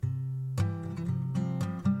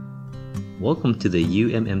Welcome to the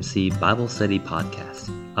UMMC Bible Study Podcast,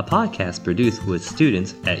 a podcast produced with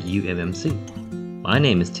students at UMMC. My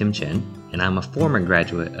name is Tim Chen, and I'm a former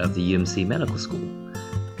graduate of the UMC Medical School.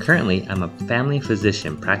 Currently, I'm a family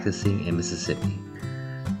physician practicing in Mississippi.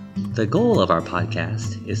 The goal of our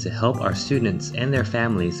podcast is to help our students and their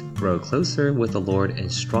families grow closer with the Lord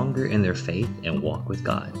and stronger in their faith and walk with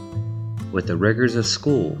God. With the rigors of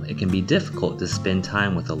school, it can be difficult to spend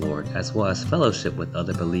time with the Lord as well as fellowship with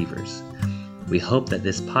other believers. We hope that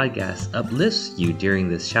this podcast uplifts you during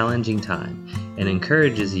this challenging time and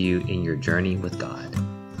encourages you in your journey with God.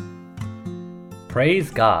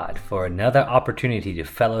 Praise God for another opportunity to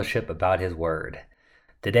fellowship about His Word.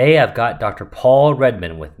 Today I've got Dr. Paul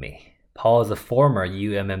Redmond with me. Paul is a former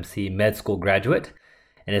UMMC med school graduate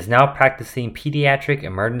and is now practicing pediatric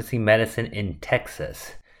emergency medicine in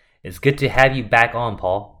Texas. It's good to have you back on,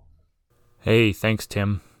 Paul. Hey, thanks,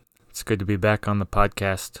 Tim. It's good to be back on the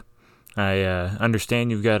podcast. I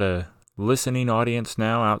understand you've got a listening audience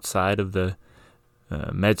now outside of the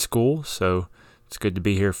med school, so it's good to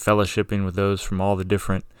be here fellowshipping with those from all the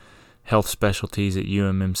different health specialties at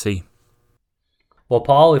UMMC. Well,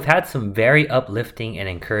 Paul, we've had some very uplifting and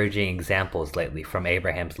encouraging examples lately from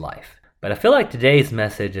Abraham's life, but I feel like today's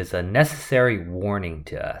message is a necessary warning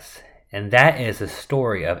to us, and that is the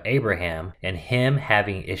story of Abraham and him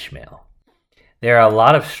having Ishmael. There are a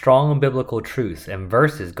lot of strong biblical truths and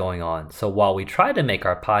verses going on, so while we try to make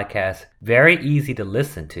our podcast very easy to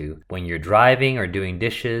listen to when you're driving or doing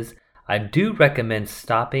dishes, I do recommend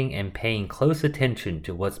stopping and paying close attention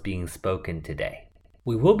to what's being spoken today.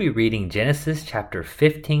 We will be reading Genesis chapter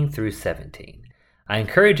 15 through 17. I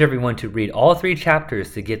encourage everyone to read all 3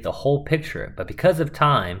 chapters to get the whole picture, but because of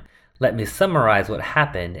time, let me summarize what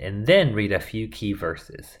happened and then read a few key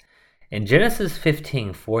verses. In Genesis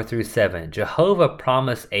 15, 4 through 7, Jehovah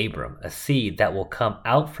promised Abram a seed that will come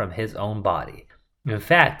out from his own body. In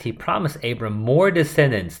fact, he promised Abram more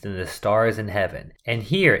descendants than the stars in heaven. And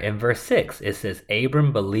here in verse 6, it says,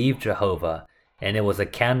 Abram believed Jehovah, and it was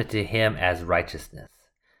accounted to him as righteousness.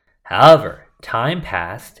 However, time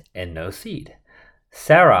passed and no seed.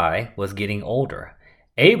 Sarai was getting older.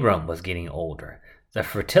 Abram was getting older. The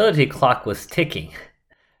fertility clock was ticking.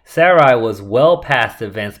 Sarai was well past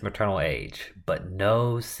advanced maternal age, but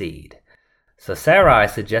no seed. So Sarai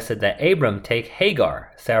suggested that Abram take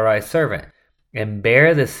Hagar, Sarai's servant, and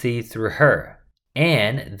bear the seed through her.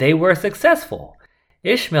 And they were successful.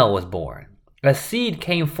 Ishmael was born. A seed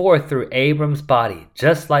came forth through Abram's body,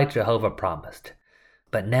 just like Jehovah promised.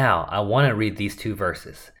 But now I want to read these 2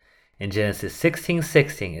 verses. In Genesis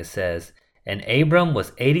 16:16 it says, And Abram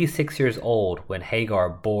was 86 years old when Hagar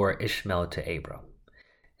bore Ishmael to Abram.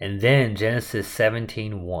 And then Genesis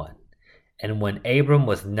 17:1. And when Abram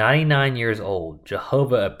was 99 years old,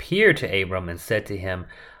 Jehovah appeared to Abram and said to him,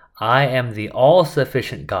 I am the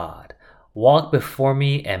all-sufficient God. Walk before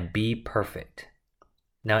me and be perfect.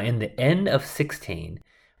 Now in the end of 16,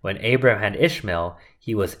 when Abram had Ishmael,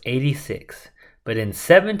 he was 86. But in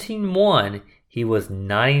 17:1, he was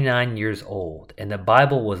 99 years old. And the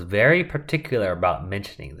Bible was very particular about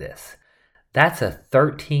mentioning this. That's a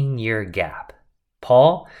 13-year gap.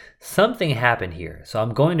 Paul, something happened here, so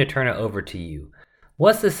I'm going to turn it over to you.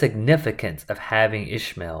 What's the significance of having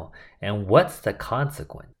Ishmael, and what's the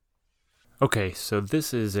consequence? Okay, so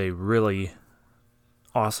this is a really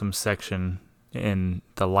awesome section in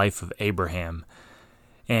the life of Abraham.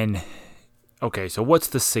 And, okay, so what's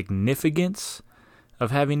the significance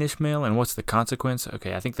of having Ishmael, and what's the consequence?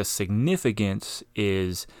 Okay, I think the significance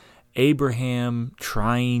is Abraham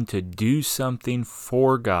trying to do something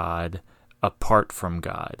for God apart from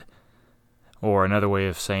God. Or another way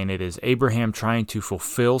of saying it is Abraham trying to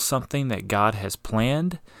fulfill something that God has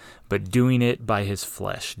planned, but doing it by his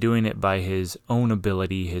flesh, doing it by his own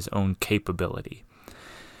ability, his own capability.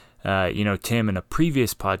 Tim, in a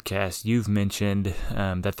previous podcast, you've mentioned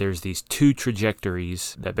that there's these 2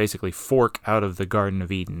 trajectories that basically fork out of the Garden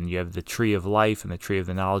of Eden. You have the tree of life and the tree of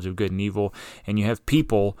the knowledge of good and evil, and you have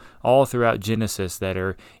people all throughout Genesis that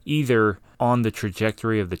are either on the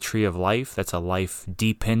trajectory of the tree of life, that's a life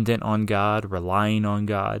dependent on God, relying on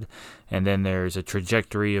God, and then there's a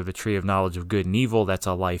trajectory of the tree of knowledge of good and evil, that's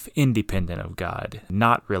a life independent of God,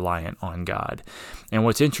 not reliant on God. And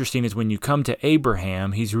what's interesting is when you come to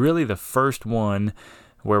Abraham, he's really the first one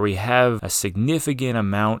where we have a significant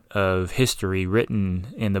amount of history written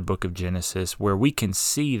in the book of Genesis where we can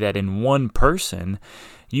see that in one person,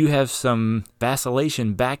 you have some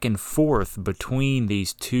vacillation back and forth between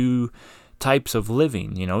these 2 types of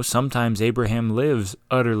living. Sometimes Abraham lives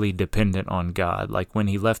utterly dependent on God, like when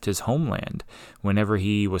he left his homeland. Whenever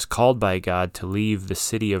he was called by God to leave the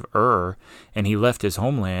city of Ur and he left his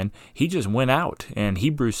homeland, he just went out. And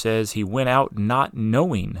Hebrews says he went out not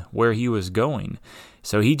knowing where he was going.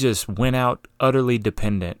 So he just went out utterly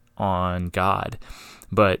dependent on God.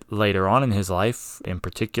 But later on in his life, in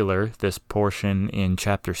particular, this portion in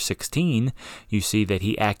chapter 16, you see that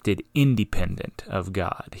he acted independent of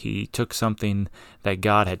God. He took something that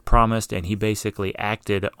God had promised and he basically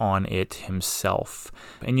acted on it himself.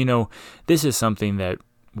 And this is something that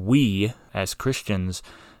we as Christians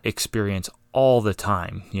experience all the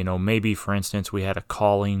time. Maybe, for instance, we had a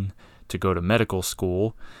calling to go to medical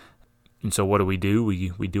school. And so what do?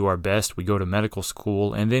 We do our best. We go to medical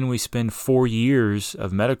school, and then we spend 4 years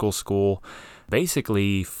of medical school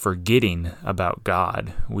basically forgetting about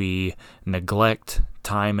God. We neglect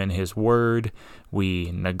time in His Word.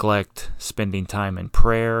 We neglect spending time in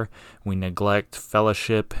prayer. We neglect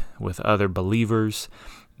fellowship with other believers.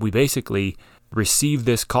 We basically receive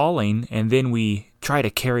this calling, and then we try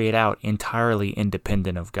to carry it out entirely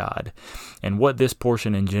independent of God. And what this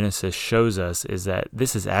portion in Genesis shows us is that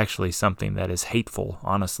this is actually something that is hateful,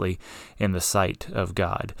 honestly, in the sight of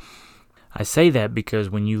God. I say that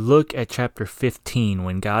because when you look at chapter 15,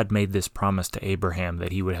 when God made this promise to Abraham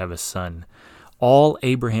that he would have a son, all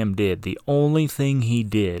Abraham did, the only thing he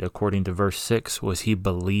did, according to verse 6, was he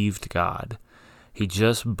believed God. He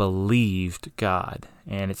just believed God.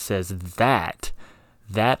 And it says that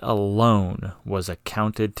alone was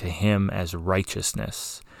accounted to him as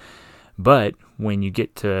righteousness. But when you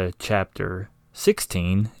get to chapter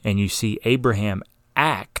 16 and you see Abraham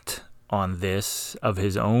act on this of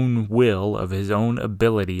his own will, of his own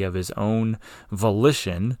ability, of his own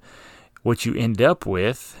volition, what you end up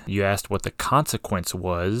with, you asked what the consequence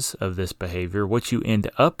was of this behavior. What you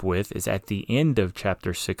end up with is at the end of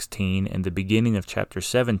chapter 16 and the beginning of chapter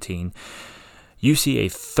 17, you see a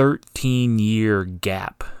 13-year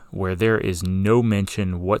gap where there is no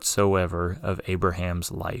mention whatsoever of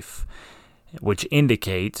Abraham's life, which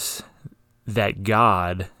indicates that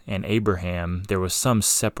God and Abraham, there was some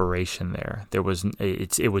separation there.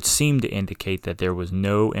 It would seem to indicate that there was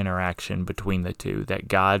no interaction between the two, that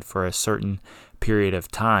God for a certain period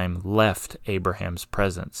of time left Abraham's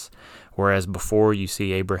presence. Whereas before you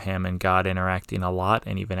see Abraham and God interacting a lot,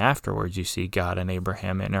 and even afterwards you see God and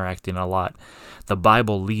Abraham interacting a lot. The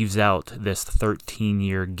Bible leaves out this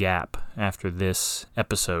 13-year gap after this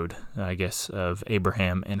episode, I guess, of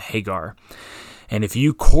Abraham and Hagar. And if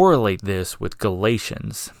you correlate this with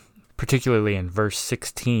Galatians, particularly in verse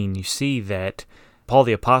 16, you see that Paul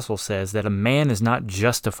the Apostle says that a man is not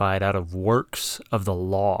justified out of works of the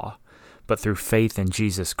law, but through faith in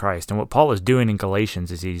Jesus Christ. And what Paul is doing in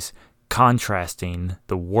Galatians is he's contrasting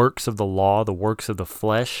the works of the law, the works of the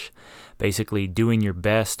flesh, basically doing your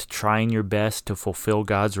best, trying your best to fulfill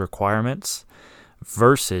God's requirements,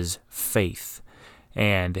 versus faith.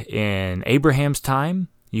 And in Abraham's time,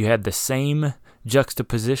 you had the same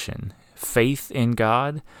juxtaposition, faith in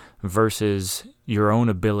God versus your own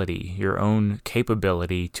ability, your own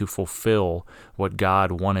capability to fulfill what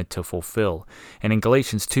God wanted to fulfill. And in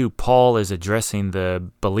Galatians 2, Paul is addressing the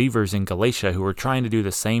believers in Galatia who were trying to do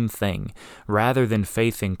the same thing. Rather than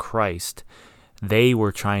faith in Christ, they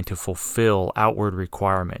were trying to fulfill outward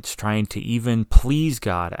requirements, trying to even please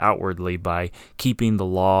God outwardly by keeping the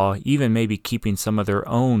law, even maybe keeping some of their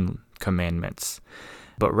own commandments.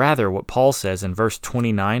 But rather, what Paul says in verse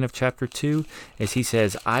 29 of chapter 2 is he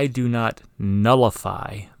says, I do not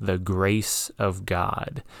nullify the grace of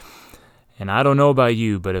God. And I don't know about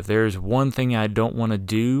you, but if there's one thing I don't want to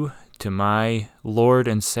do to my Lord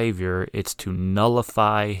and Savior, it's to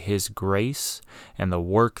nullify His grace and the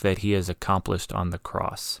work that He has accomplished on the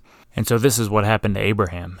cross. And so this is what happened to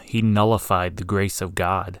Abraham. He nullified the grace of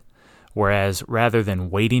God. Whereas rather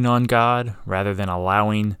than waiting on God, rather than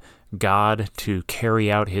allowing God to carry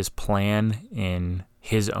out His plan in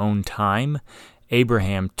His own time,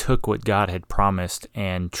 Abraham took what God had promised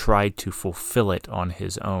and tried to fulfill it on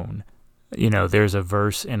his own. There's a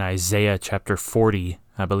verse in Isaiah chapter 40,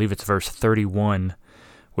 I believe it's verse 31,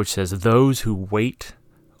 which says, those who wait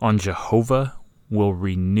on Jehovah will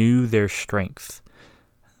renew their strength.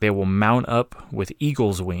 They will mount up with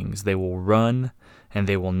eagle's wings. They will run and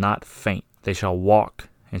they will not faint. They shall walk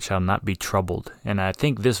and shall not be troubled. And I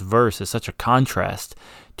think this verse is such a contrast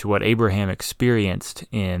to what Abraham experienced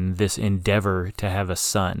in this endeavor to have a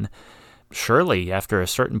son. Surely, after a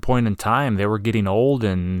certain point in time, they were getting old,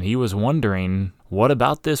 and he was wondering, what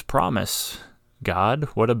about this promise, God?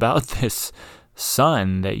 What about this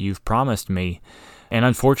son that you've promised me? And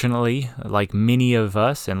unfortunately, like many of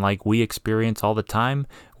us and like we experience all the time,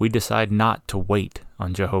 we decide not to wait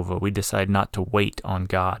on Jehovah. We decide not to wait on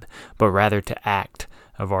God, but rather to act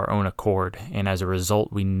of our own accord. And as a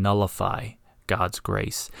result, we nullify God's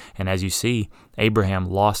grace. And as you see, Abraham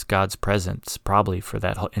lost God's presence probably for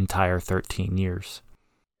that entire 13 years.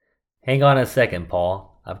 Hang on a second,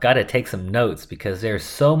 Paul. I've got to take some notes because there's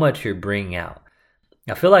so much you're bringing out.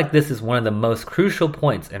 I feel like this is one of the most crucial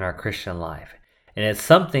points in our Christian life, and it's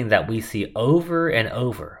something that we see over and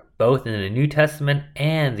over, both in the New Testament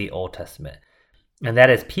and the Old Testament, and that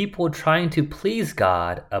is people trying to please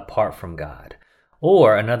God apart from God.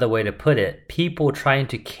 Or another way to put it, people trying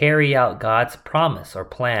to carry out God's promise or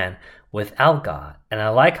plan without God. And I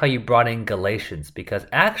like how you brought in Galatians, because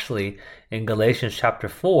actually in Galatians chapter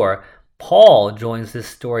 4, Paul joins this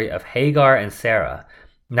story of Hagar and Sarah,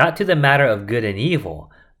 not to the matter of good and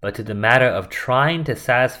evil, but to the matter of trying to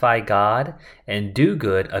satisfy God and do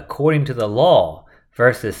good according to the law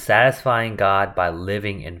versus satisfying God by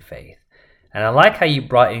living in faith. And I like how you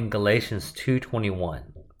brought in Galatians 2:21,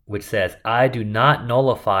 which says, I do not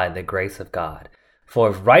nullify the grace of God. For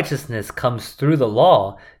if righteousness comes through the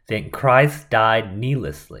law, then Christ died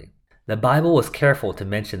needlessly. The Bible was careful to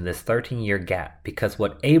mention this 13-year gap because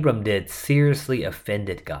what Abram did seriously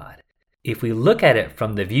offended God. If we look at it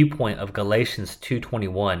from the viewpoint of Galatians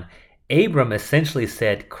 2:21, Abram essentially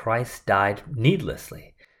said Christ died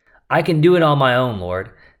needlessly. I can do it on my own,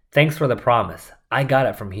 Lord. Thanks for the promise. I got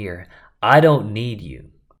it from here. I don't need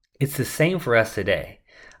you. It's the same for us today.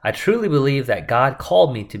 I truly believe that God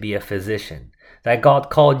called me to be a physician, that God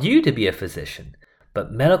called you to be a physician,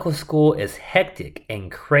 but medical school is hectic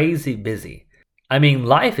and crazy busy. I mean,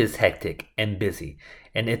 life is hectic and busy,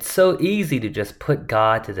 and it's so easy to just put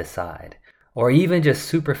God to the side, or even just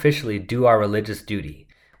superficially do our religious duty.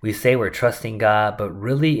 We say we're trusting God, but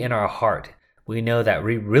really in our heart, we know that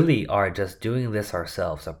we really are just doing this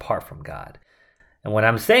ourselves apart from God. And when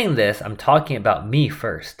I'm saying this, I'm talking about me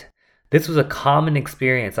first. This was a common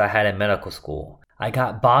experience I had in medical school. I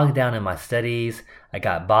got bogged down in my studies, I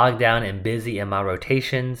got bogged down and busy in my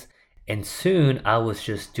rotations, and soon I was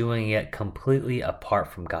just doing it completely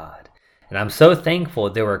apart from God. And I'm so thankful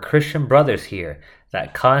there were Christian brothers here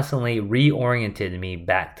that constantly reoriented me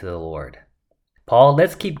back to the Lord. Paul,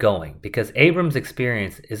 let's keep going, because Abram's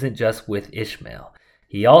experience isn't just with Ishmael.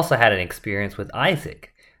 He also had an experience with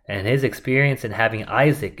Isaac, and his experience in having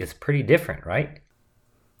Isaac is pretty different, right?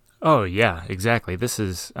 Oh, yeah, exactly. This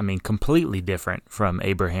is, completely different from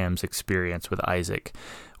Abraham's experience with Isaac,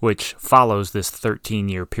 which follows this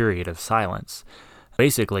 13-year period of silence.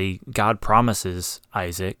 Basically, God promises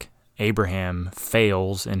Isaac, Abraham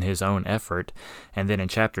fails in his own effort, and then in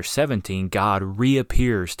chapter 17, God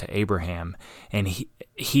reappears to Abraham, and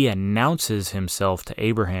he announces himself to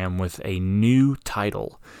Abraham with a new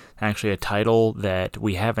title. Actually, a title that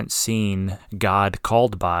we haven't seen God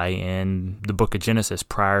called by in the book of Genesis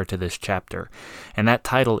prior to this chapter. And that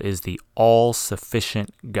title is the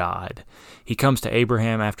All-Sufficient God. He comes to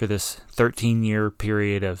Abraham after this 13-year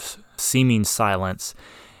period of seeming silence,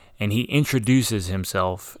 and he introduces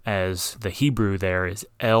himself as, the Hebrew there is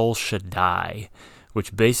El Shaddai,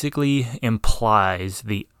 which basically implies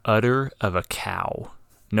the udder of a cow.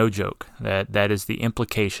 No joke. That is the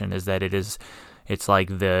implication, is that it's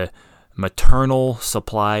like the maternal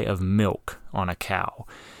supply of milk on a cow.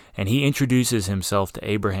 And he introduces himself to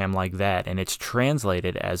Abraham like that, and it's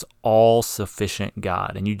translated as all-sufficient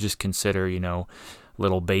God. And you just consider,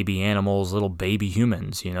 little baby animals, little baby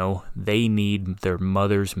humans, they need their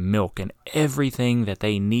mother's milk, and everything that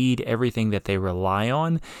they need, everything that they rely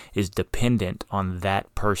on is dependent on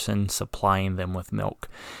that person supplying them with milk.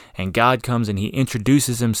 And God comes and he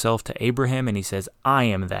introduces himself to Abraham and he says, I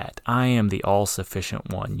am that. I am the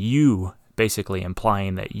all-sufficient one. You, basically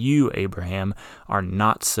implying that you, Abraham, are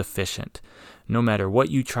not sufficient. No matter what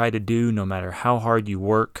you try to do, no matter how hard you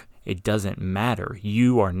work, it doesn't matter.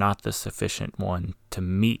 You are not the sufficient one to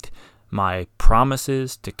meet my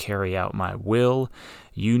promises, to carry out my will.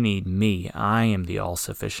 You need me. I am the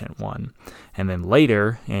all-sufficient one. And then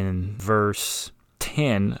later in verse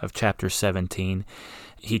 10 of chapter 17,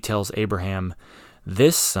 he tells Abraham,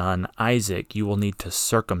 this son, Isaac, you will need to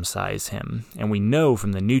circumcise him. And we know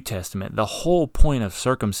from the New Testament, the whole point of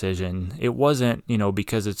circumcision, it wasn't,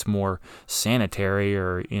 because it's more sanitary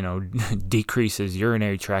or, decreases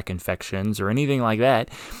urinary tract infections or anything like that.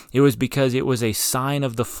 It was because it was a sign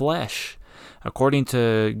of the flesh. According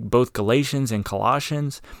to both Galatians and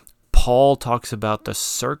Colossians, Paul talks about the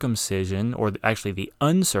circumcision, or actually the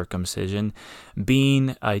uncircumcision,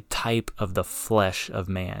 being a type of the flesh of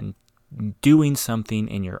man. Doing something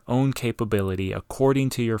in your own capability according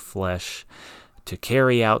to your flesh to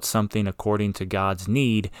carry out something according to God's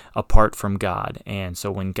need apart from God. And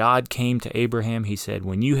so when God came to Abraham, he said,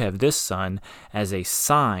 when you have this son as a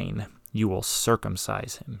sign, you will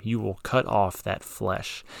circumcise him. You will cut off that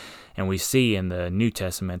flesh. And we see in the New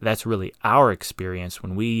Testament, that's really our experience.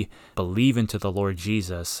 When we believe into the Lord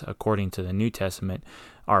Jesus, according to the New Testament,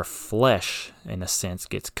 our flesh, in a sense,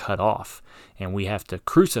 gets cut off. And we have to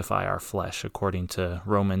crucify our flesh, according to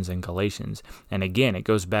Romans and Galatians. And again, it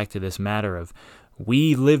goes back to this matter of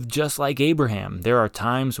we live just like Abraham. There are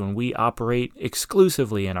times when we operate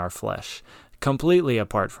exclusively in our flesh, completely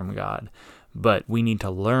apart from God. But we need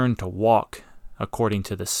to learn to walk according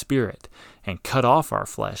to the Spirit and cut off our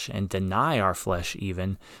flesh and deny our flesh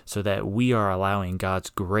even, so that we are allowing God's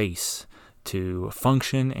grace to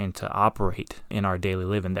function and to operate in our daily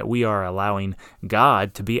living, that we are allowing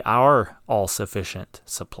God to be our all-sufficient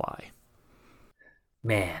supply.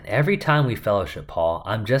 Man, every time we fellowship, Paul,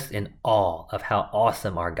 I'm just in awe of how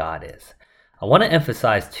awesome our God is. I want to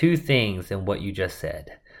emphasize two things in what you just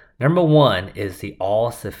said. Number one is the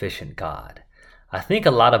all-sufficient God. I think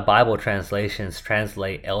a lot of Bible translations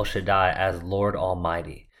translate El Shaddai as Lord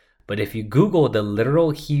Almighty. But if you Google the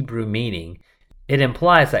literal Hebrew meaning, it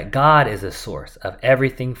implies that God is the source of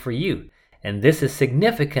everything for you. And this is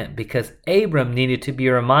significant because Abram needed to be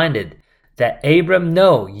reminded that Abram,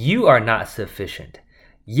 no, you are not sufficient.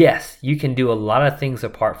 Yes, you can do a lot of things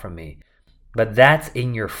apart from me, but that's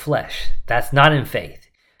in your flesh. That's not in faith.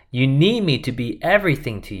 You need me to be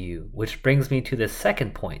everything to you, which brings me to the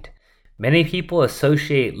second point. Many people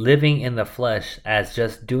associate living in the flesh as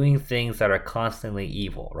just doing things that are constantly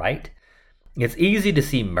evil, right? It's easy to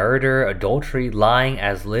see murder, adultery, lying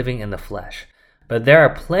as living in the flesh. But there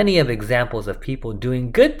are plenty of examples of people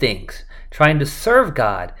doing good things, trying to serve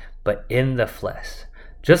God, but in the flesh.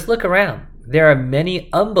 Just look around. There are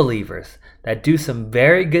many unbelievers that do some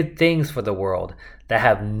very good things for the world that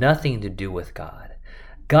have nothing to do with God.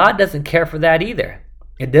 God doesn't care for that either.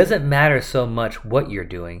 It doesn't matter so much what you're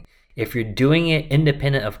doing. If you're doing it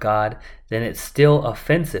independent of God, then it's still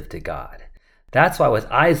offensive to God. That's why with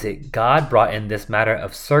Isaac, God brought in this matter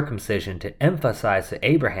of circumcision to emphasize to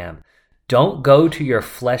Abraham, don't go to your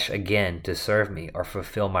flesh again to serve me or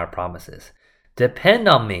fulfill my promises. Depend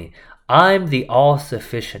on me. I'm the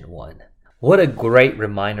all-sufficient one. What a great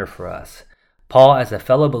reminder for us. Paul, as a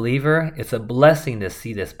fellow believer, it's a blessing to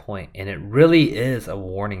see this point, and it really is a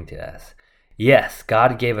warning to us. Yes,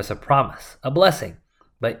 God gave us a promise, a blessing,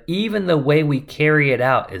 but even the way we carry it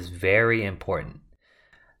out is very important.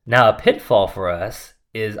 Now, a pitfall for us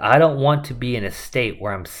is I don't want to be in a state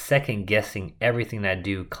where I'm second-guessing everything I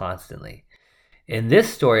do constantly. In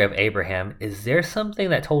this story of Abraham, is there something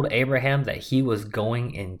that told Abraham that he was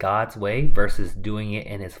going in God's way versus doing it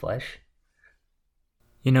in his flesh?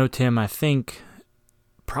 You know, Tim, I think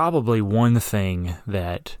probably one thing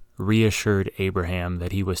that reassured Abraham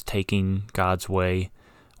that he was taking God's way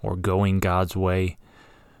or going God's way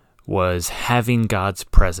was having God's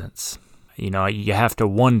presence. You know, you have to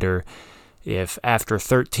wonder if after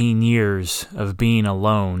 13 years of being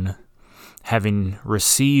alone, having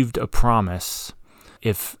received a promise,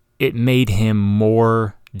 if it made him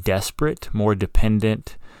more desperate, more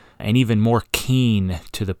dependent, and even more keen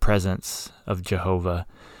to the presence of Jehovah.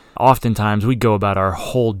 Oftentimes we go about our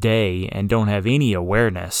whole day and don't have any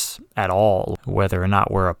awareness at all, whether or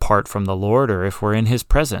not we're apart from the Lord or if we're in His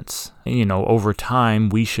presence. You know, over time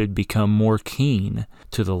we should become more keen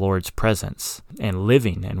to the Lord's presence and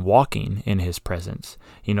living and walking in His presence.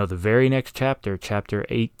 You know, the very next chapter, chapter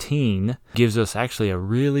 18, gives us actually a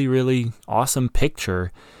really, really awesome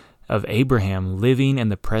picture of Abraham living in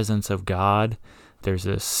the presence of God. There's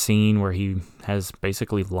a scene where he has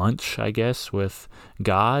basically lunch, I guess, with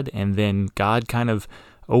God, and then God kind of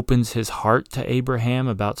opens his heart to Abraham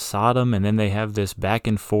about Sodom, and then they have this back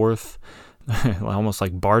and forth, almost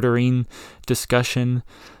like bartering discussion.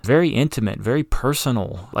 Very intimate, very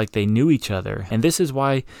personal, like they knew each other. And this is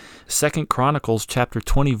why 2 Chronicles chapter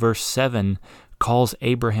 20, verse 7 calls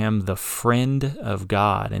Abraham the friend of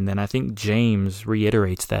God. And then I think James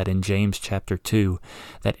reiterates that in James chapter 2,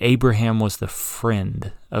 that Abraham was the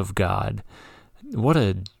friend of God. What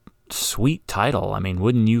a sweet title. I mean,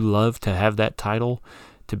 wouldn't you love to have that title,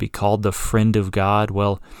 to be called the friend of God?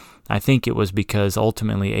 Well, I think it was because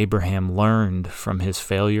ultimately Abraham learned from his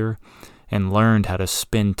failure and learned how to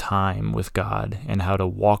spend time with God and how to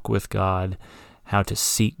walk with God, how to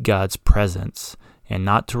seek God's presence, and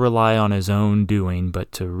not to rely on his own doing,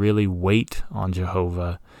 but to really wait on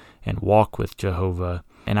Jehovah and walk with Jehovah.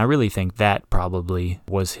 And I really think that probably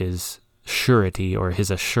was his surety or his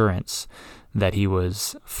assurance that he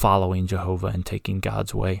was following Jehovah and taking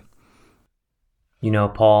God's way. You know,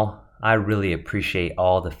 Paul, I really appreciate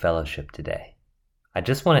all the fellowship today. I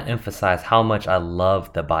just want to emphasize how much I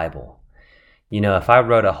love the Bible. You know, if I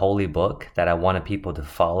wrote a holy book that I wanted people to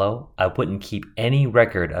follow, I wouldn't keep any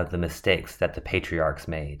record of the mistakes that the patriarchs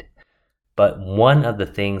made. But one of the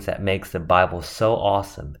things that makes the Bible so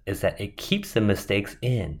awesome is that it keeps the mistakes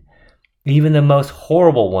in, even the most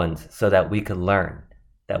horrible ones, so that we could learn,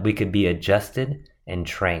 that we could be adjusted and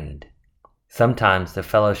trained. Sometimes the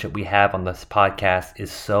fellowship we have on this podcast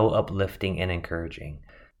is so uplifting and encouraging,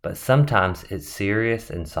 but sometimes it's serious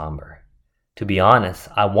and somber. To be honest,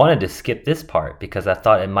 I wanted to skip this part because I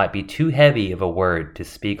thought it might be too heavy of a word to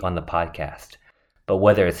speak on the podcast. But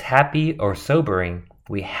whether it's happy or sobering,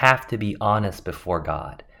 we have to be honest before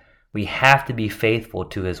God. We have to be faithful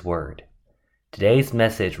to His Word. Today's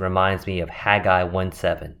message reminds me of Haggai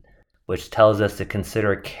 1:7, which tells us to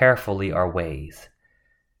consider carefully our ways.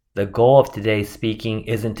 The goal of today's speaking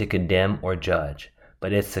isn't to condemn or judge,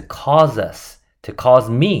 but it's to cause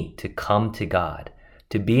me to come to God,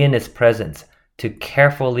 to be in His presence, to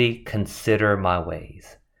carefully consider my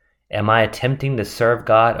ways. Am I attempting to serve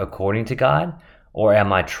God according to God, or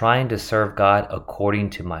am I trying to serve God according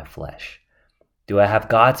to my flesh? Do I have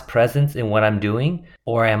God's presence in what I'm doing,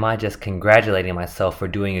 or am I just congratulating myself for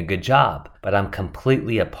doing a good job, but I'm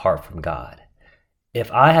completely apart from God?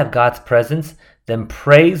 If I have God's presence, then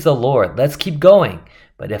praise the Lord. Let's keep going.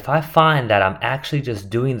 But if I find that I'm actually just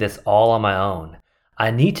doing this all on my own,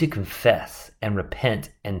 I need to confess and repent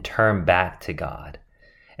and turn back to God.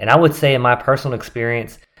 And I would say in my personal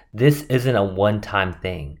experience, this isn't a one-time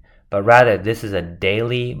thing, but rather this is a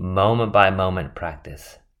daily, moment-by-moment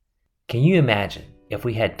practice. Can you imagine if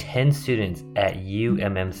we had 10 students at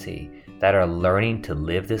UMMC that are learning to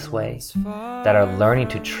live this way, that are learning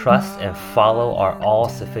to trust and follow our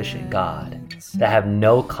all-sufficient God, that have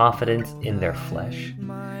no confidence in their flesh?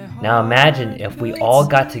 Now imagine if we all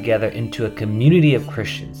got together into a community of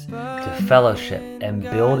Christians to fellowship and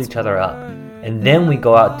build each other up, and then we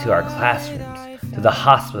go out to our classrooms, to the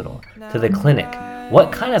hospital, to the clinic.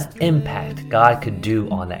 What kind of impact God could do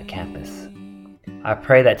on that campus? I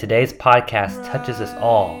pray that today's podcast touches us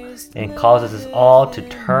all and causes us all to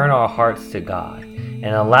turn our hearts to God and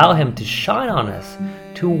allow Him to shine on us,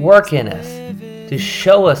 to work in us, to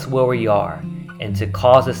show us where we are, and to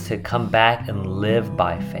cause us to come back and live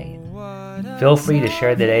by faith. Feel free to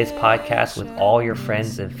share today's podcast with all your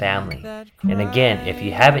friends and family. And again, if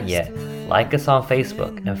you haven't yet, like us on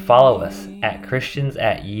Facebook and follow us at Christians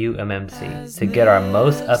at UMMC to get our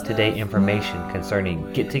most up-to-date information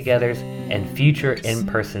concerning get-togethers and future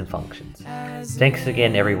in-person functions. Thanks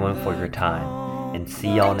again, everyone, for your time, and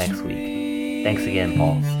see y'all next week. Thanks again,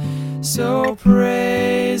 Paul. So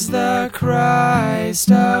praise the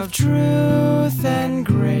Christ of truth and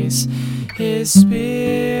grace. His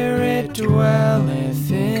Spirit dwelleth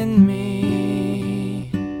in me.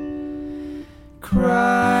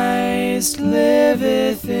 Christ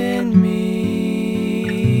liveth in me.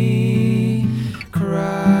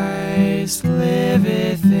 Christ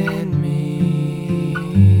liveth in me.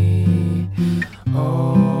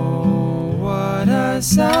 Oh, what a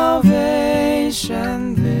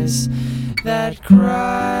salvation this, that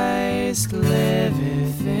Christ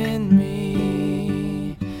liveth in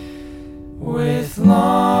me. With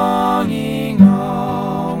longing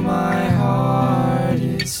all my heart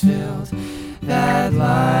is filled, that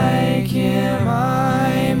like Him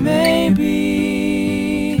I may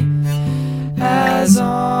be, as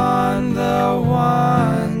on the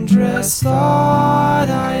wondrous thought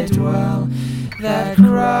I dwell, that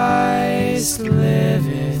Christ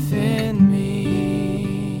liveth in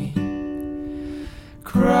me.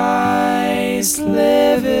 Christ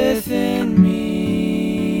liveth in me.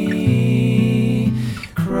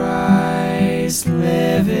 Christ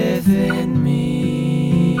liveth in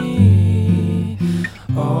me.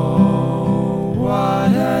 Oh,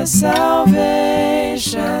 what a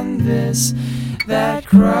salvation this, that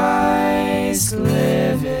Christ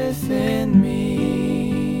liveth